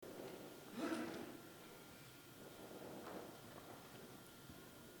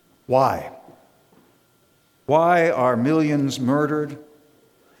Why? Why are millions murdered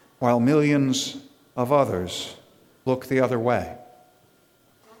while millions of others look the other way?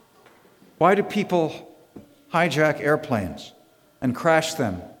 Why do people hijack airplanes and crash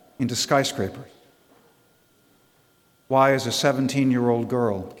them into skyscrapers? Why is a 17-year-old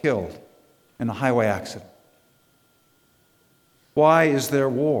girl killed in a highway accident? Why is there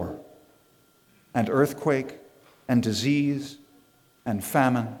war and earthquake and disease and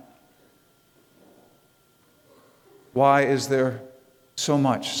famine? Why is there so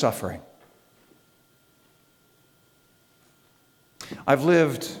much suffering? I've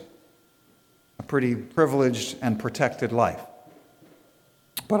lived a pretty privileged and protected life,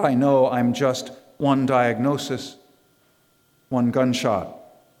 but I know I'm just one diagnosis, one gunshot,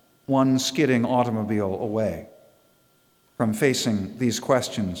 one skidding automobile away from facing these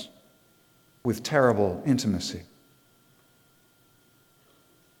questions with terrible intimacy.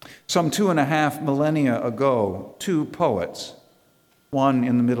 Some 2.5 millennia ago, two poets, one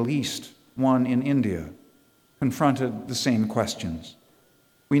in the Middle East, one in India, confronted the same questions.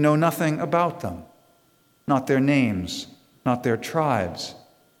 We know nothing about them, not their names, not their tribes,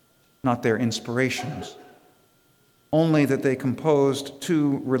 not their inspirations, only that they composed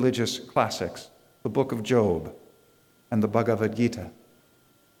two religious classics, the Book of Job and the Bhagavad Gita.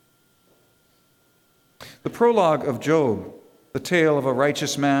 The prologue of Job, the tale of a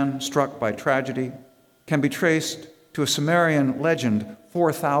righteous man struck by tragedy, can be traced to a Sumerian legend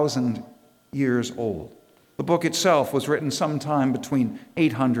 4,000 years old. The book itself was written sometime between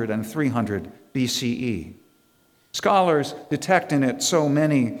 800 and 300 BCE. Scholars detect in it so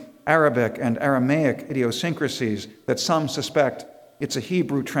many Arabic and Aramaic idiosyncrasies that some suspect it's a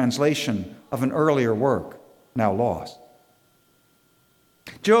Hebrew translation of an earlier work, now lost.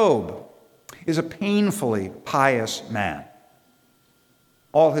 Job is a painfully pious man.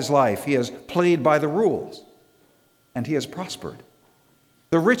 All his life, he has played by the rules, and he has prospered.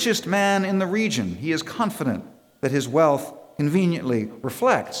 The richest man in the region, he is confident that his wealth conveniently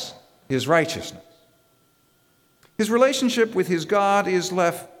reflects his righteousness. His relationship with his God is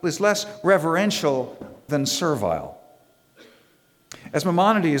less reverential than servile. As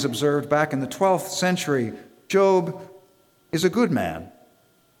Maimonides observed back in the 12th century, Job is a good man,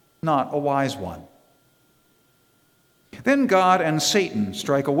 not a wise one. Then God and Satan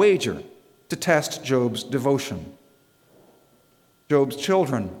strike a wager to test Job's devotion. Job's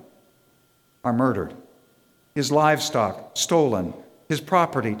children are murdered, his livestock stolen, his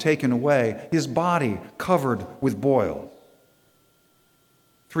property taken away, his body covered with boils.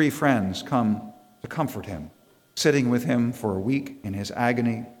 3 friends come to comfort him, sitting with him for a week in his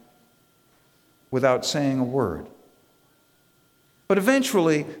agony without saying a word. But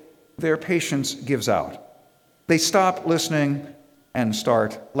eventually, their patience gives out. They stop listening and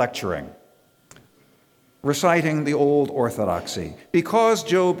start lecturing, reciting the old orthodoxy. Because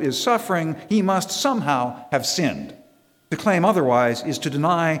Job is suffering, he must somehow have sinned. To claim otherwise is to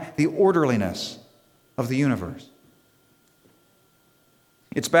deny the orderliness of the universe.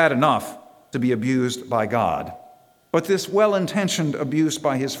 It's bad enough to be abused by God, but this well-intentioned abuse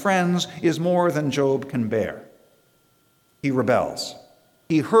by his friends is more than Job can bear. He rebels.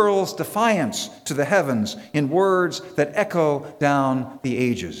 He hurls defiance to the heavens in words that echo down the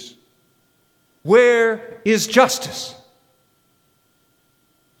ages. Where is justice?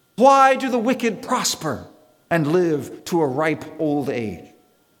 Why do the wicked prosper and live to a ripe old age?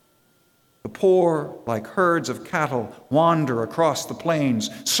 The poor, like herds of cattle, wander across the plains,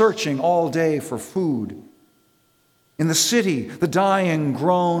 searching all day for food. In the city, the dying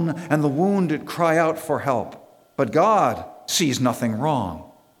groan and the wounded cry out for help. But God sees nothing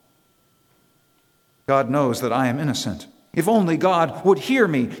wrong. God knows that I am innocent. If only God would hear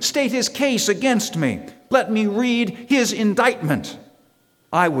me, state his case against me. Let me read his indictment.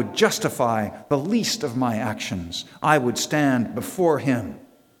 I would justify the least of my actions. I would stand before him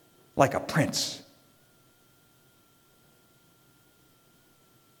like a prince.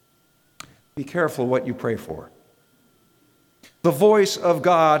 Be careful what you pray for. The voice of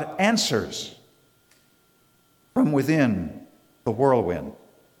God answers from within the whirlwind.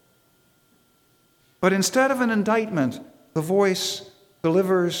 But instead of an indictment, the voice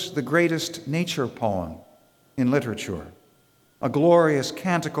delivers the greatest nature poem in literature, a glorious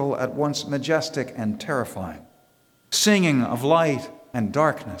canticle at once majestic and terrifying, singing of light and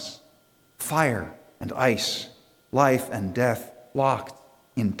darkness, fire and ice, life and death locked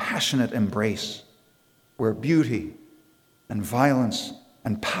in passionate embrace, where beauty and violence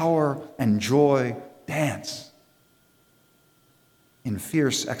and power and joy dance in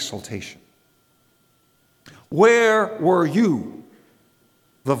fierce exultation. Where were you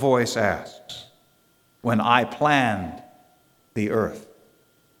the voice asks, when I planned the earth?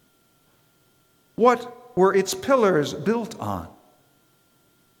 What were its pillars built on?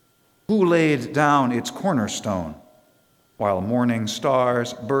 Who laid down its cornerstone, while morning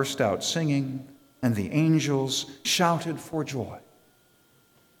stars burst out singing and the angels shouted for joy?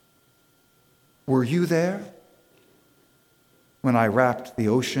 Were you there when I wrapped the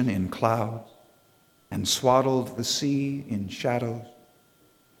ocean in clouds and swaddled the sea in shadows?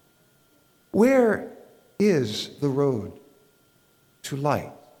 Where is the road to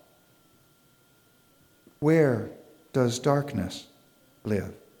light? Where does darkness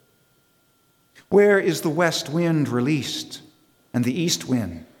live? Where is the west wind released and the east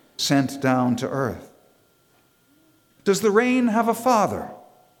wind sent down to earth? Does the rain have a father?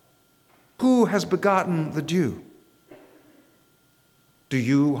 Who has begotten the dew? Do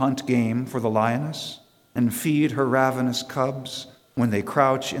you hunt game for the lioness and feed her ravenous cubs when they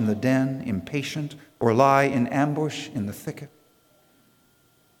crouch in the den impatient or lie in ambush in the thicket?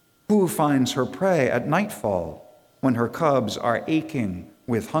 Who finds her prey at nightfall when her cubs are aching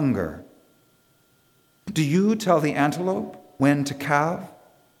with hunger? Do you tell the antelope when to calve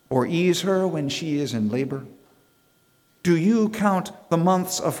or ease her when she is in labor? Do you count the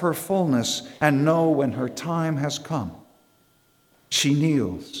months of her fullness and know when her time has come? She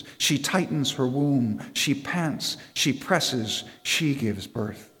kneels, she tightens her womb, she pants, she presses, she gives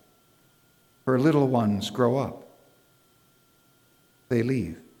birth. Her little ones grow up. They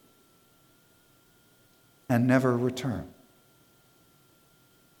leave and never return.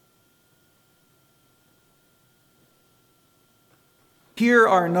 Here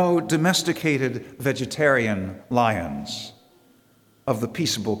are no domesticated vegetarian lions of the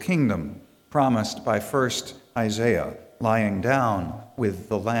peaceable kingdom promised by first Isaiah, lying down with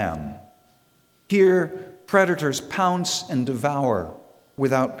the lamb. Here, predators pounce and devour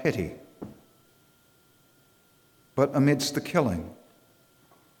without pity. But amidst the killing,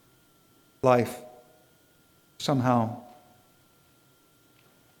 life somehow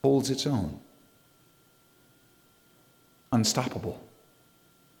holds its own, unstoppable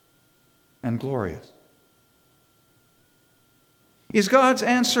and glorious. Is God's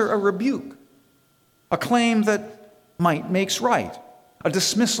answer a rebuke, a claim that might makes right, a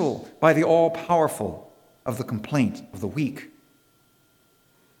dismissal by the all-powerful of the complaint of the weak?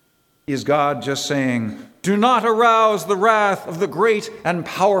 Is God just saying, do not arouse the wrath of the great and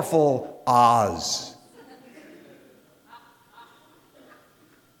powerful Oz?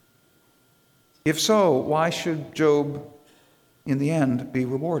 If so, why should Job in the end be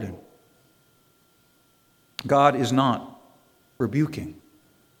rewarded? God is not rebuking.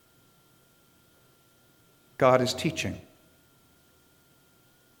 God is teaching.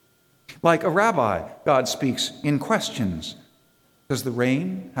 Like a rabbi, God speaks in questions. Does the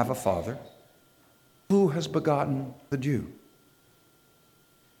rain have a father? Who has begotten the dew?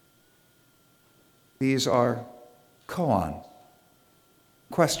 These are koans,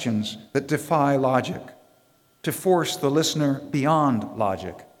 questions that defy logic, to force the listener beyond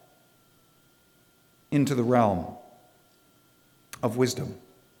logic into the realm of wisdom.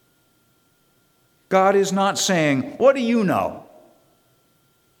 God is not saying, what do you know?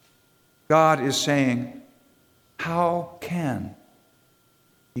 God is saying, how can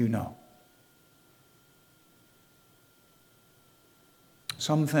you know?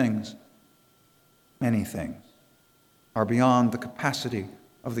 Some things, many things, are beyond the capacity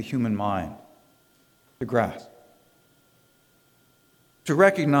of the human mind to grasp. To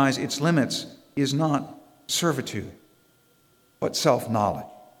recognize its limits is not servitude, but self-knowledge.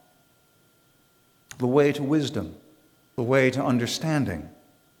 The way to wisdom, the way to understanding,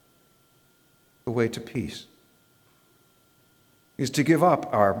 the way to peace is to give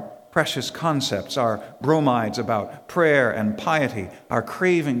up our precious concepts, our bromides about prayer and piety, our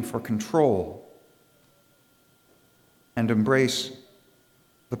craving for control, and embrace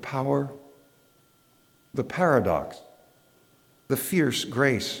the power, the paradox, the fierce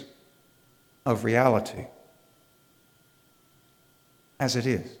grace of reality as it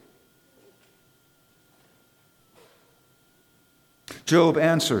is. Job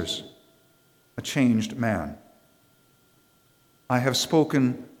answers a changed man. I have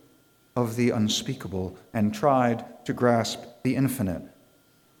spoken of the unspeakable and tried to grasp the infinite.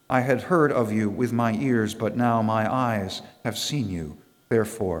 I had heard of you with my ears, but now my eyes have seen you.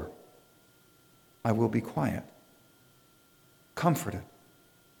 Therefore, I will be quiet, comforted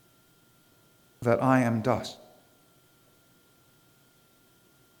that I am dust.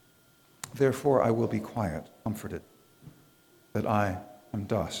 Therefore, I will be quiet, comforted that I am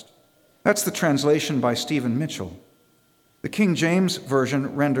dust. That's the translation by Stephen Mitchell. The King James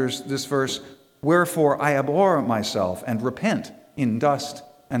Version renders this verse, "Wherefore I abhor myself and repent in dust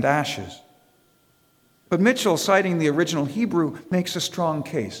and ashes." But Mitchell, citing the original Hebrew, makes a strong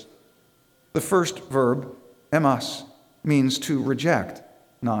case. The first verb, emas, means to reject,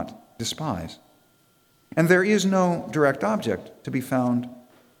 not despise. And there is no direct object to be found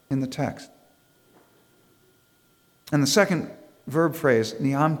in the text. And the second verb phrase,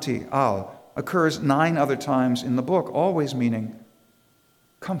 niamti al, occurs 9 other times in the book, always meaning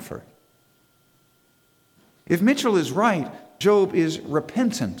comfort. If Mitchell is right, Job is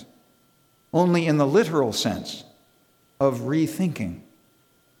repentant only in the literal sense of rethinking,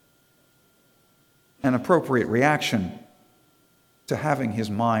 an appropriate reaction to having his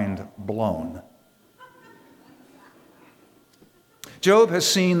mind blown. Job has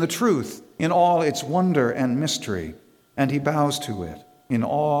seen the truth in all its wonder and mystery, and he bows to it in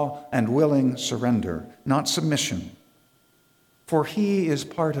awe and willing surrender, not submission. For he is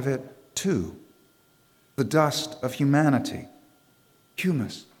part of it too, the dust of humanity,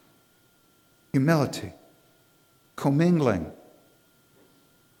 humus, humility, commingling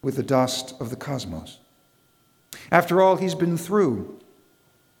with the dust of the cosmos. After all he's been through,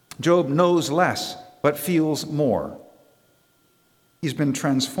 Job knows less but feels more. He's been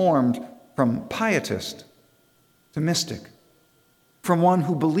transformed from pietist to mystic, from one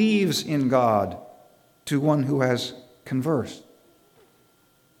who believes in God to one who has conversed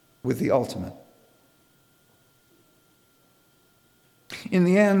with the ultimate. In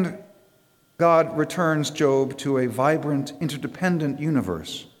the end, God returns Job to a vibrant, interdependent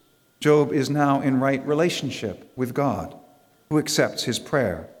universe. Job is now in right relationship with God, who accepts his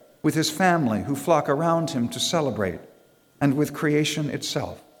prayer, with his family who flock around him to celebrate, and with creation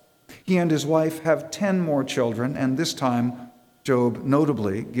itself. He and his wife have 10 more children, and this time Job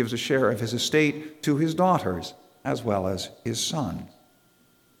notably gives a share of his estate to his daughters as well as his sons.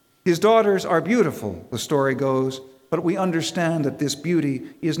 His daughters are beautiful, the story goes, but we understand that this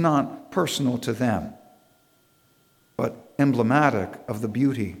beauty is not personal to them, but emblematic of the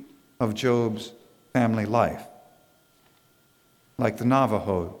beauty of Job's family life. Like the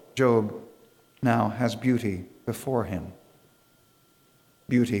Navajo, Job now has beauty before him,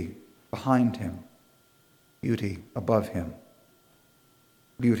 beauty behind him, beauty above him,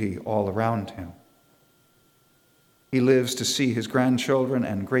 beauty all around him. He lives to see his grandchildren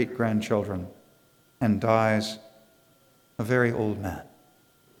and great-grandchildren and dies a very old man.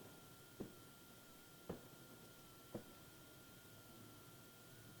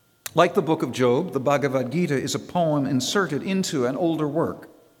 Like the book of Job, the Bhagavad Gita is a poem inserted into an older work,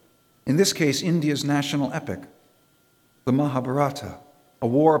 in this case, India's national epic, the Mahabharata, a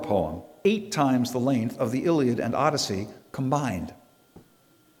war poem 8 times the length of the Iliad and Odyssey combined.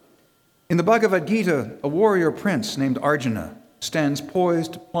 In the Bhagavad Gita, a warrior prince named Arjuna stands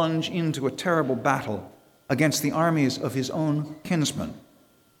poised to plunge into a terrible battle against the armies of his own kinsmen.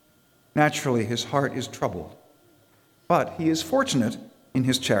 Naturally, his heart is troubled, but he is fortunate in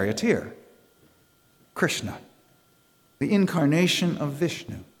his charioteer, Krishna, the incarnation of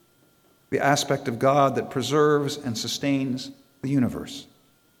Vishnu, the aspect of God that preserves and sustains the universe.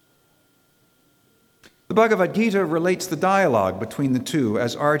 The Bhagavad Gita relates the dialogue between the two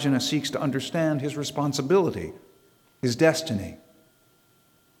as Arjuna seeks to understand his responsibility, his destiny,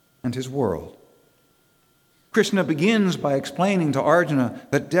 and his world. Krishna begins by explaining to Arjuna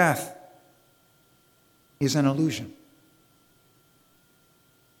that death is an illusion.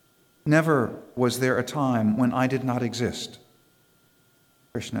 Never was there a time when I did not exist,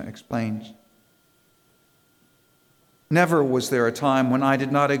 Krishna explains. Never was there a time when I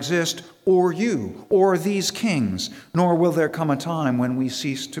did not exist, or you, or these kings, nor will there come a time when we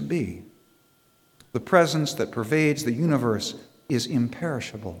cease to be. The presence that pervades the universe is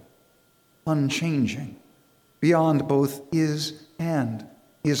imperishable, unchanging, beyond both is and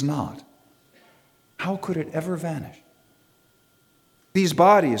is not. How could it ever vanish? These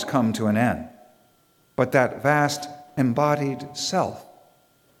bodies come to an end, but that vast embodied self,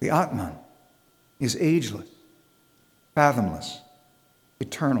 the Atman, is ageless, fathomless,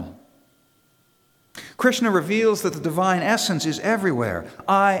 eternal. Krishna reveals that the divine essence is everywhere.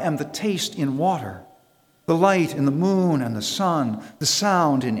 I am the taste in water, the light in the moon and the sun, the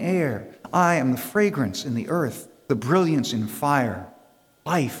sound in air. I am the fragrance in the earth, the brilliance in fire,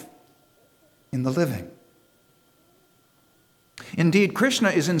 life in the living. Indeed, Krishna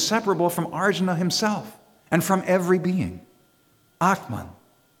is inseparable from Arjuna himself and from every being. Atman,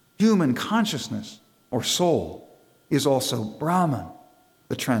 human consciousness or soul, is also Brahman,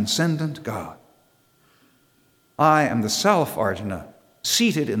 the transcendent God. I am the self, Arjuna,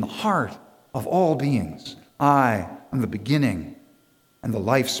 seated in the heart of all beings. I am the beginning and the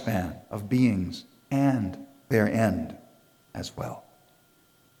lifespan of beings and their end as well.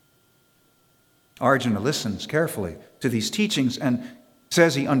 Arjuna listens carefully to these teachings and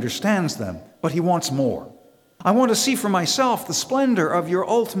says he understands them, but he wants more. I want to see for myself the splendor of your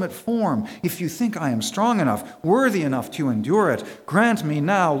ultimate form. If you think I am strong enough, worthy enough to endure it, grant me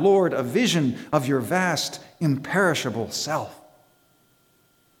now, Lord, a vision of your vast, imperishable self.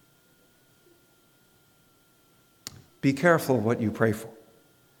 Be careful what you pray for.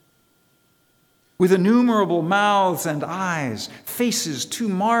 With innumerable mouths and eyes, faces too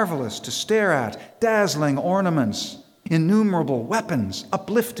marvelous to stare at, dazzling ornaments, innumerable weapons,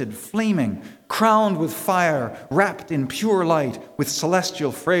 uplifted, flaming, crowned with fire, wrapped in pure light, with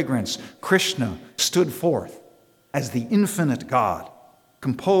celestial fragrance, Krishna stood forth as the infinite God,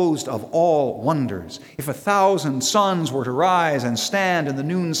 composed of all wonders. If 1,000 suns were to rise and stand in the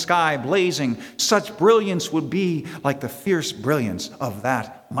noon sky blazing, such brilliance would be like the fierce brilliance of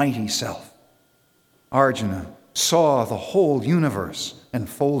that mighty self. Arjuna saw the whole universe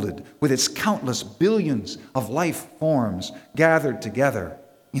enfolded with its countless billions of life forms gathered together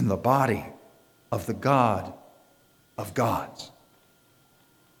in the body of the God of gods.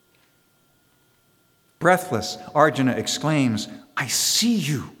 Breathless, Arjuna exclaims, I see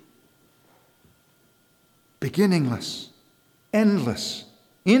you. Beginningless, endless,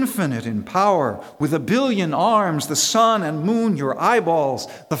 infinite in power, with 1 billion arms, the sun and moon your eyeballs,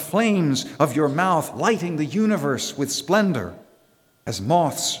 the flames of your mouth lighting the universe with splendor. As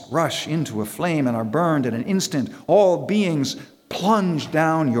moths rush into a flame and are burned in an instant, all beings plunge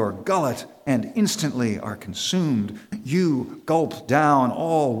down your gullet and instantly are consumed. You gulp down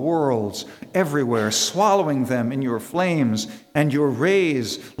all worlds everywhere, swallowing them in your flames, and your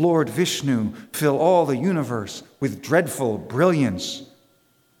rays, Lord Vishnu, fill all the universe with dreadful brilliance.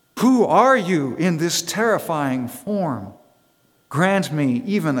 Who are you in this terrifying form? Grant me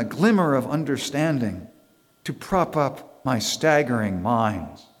even a glimmer of understanding to prop up my staggering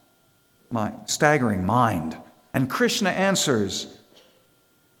mind. And Krishna answers,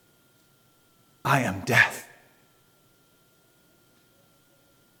 I am death,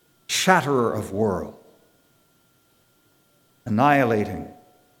 shatterer of worlds, annihilating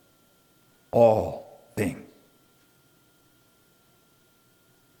all things.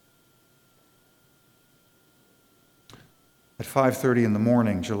 At 5:30 in the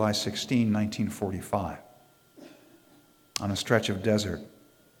morning, July 16, 1945, on a stretch of desert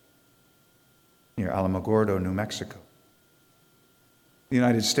near Alamogordo, New Mexico, the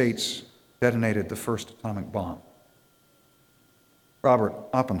United States detonated the first atomic bomb. Robert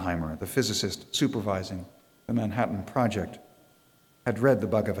Oppenheimer, the physicist supervising the Manhattan Project, had read the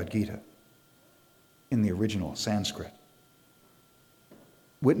Bhagavad Gita in the original Sanskrit.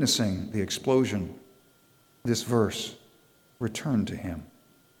 Witnessing the explosion, this verse returned to him.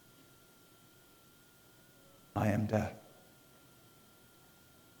 I am death,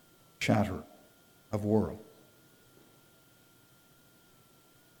 shatterer of worlds,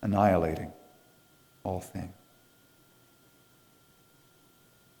 annihilating all things.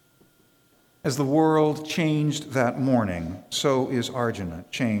 As the world changed that morning, so is Arjuna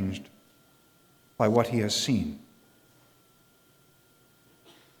changed by what he has seen.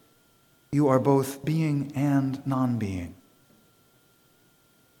 You are both being and non-being,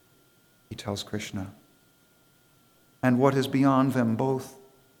 he tells Krishna, and what is beyond them both,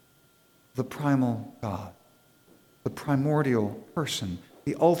 the primal God, the primordial person,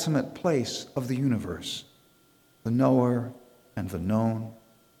 the ultimate place of the universe, the knower and the known,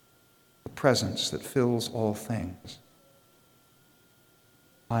 the presence that fills all things.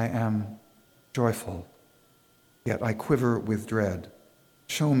 I am joyful, yet I quiver with dread.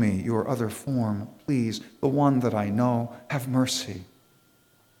 Show me your other form, please, the one that I know. Have mercy.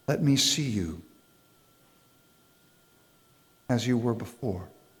 Let me see you as you were before.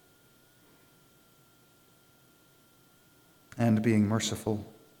 And being merciful,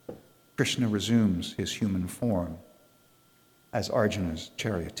 Krishna resumes his human form as Arjuna's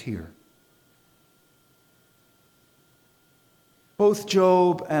charioteer. Both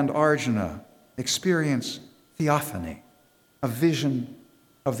Job and Arjuna experience theophany, a vision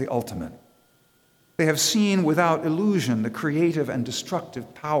of the ultimate. They have seen without illusion the creative and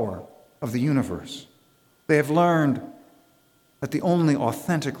destructive power of the universe. They have learned that the only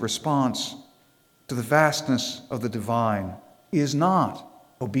authentic response to the vastness of the divine is not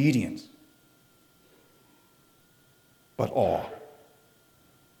obedience, but awe.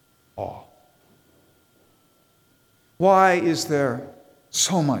 Awe. Why is there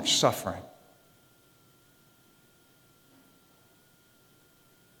so much suffering?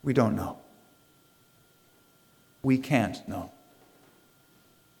 We don't know. we can't know.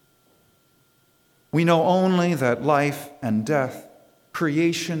 We know only that life and death,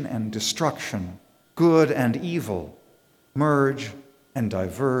 creation and destruction, good and evil, merge and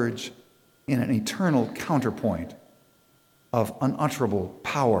diverge in an eternal counterpoint of unutterable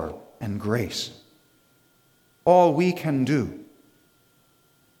power and grace. All we can do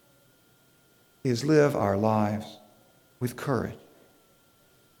is live our lives with courage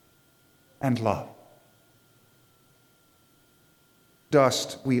and love.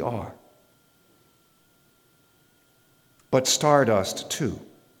 Dust we are, but stardust too,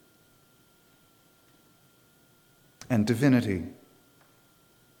 and divinity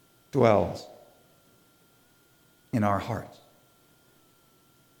dwells in our hearts.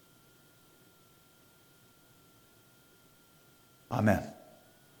 Amen.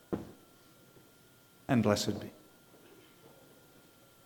 And blessed be.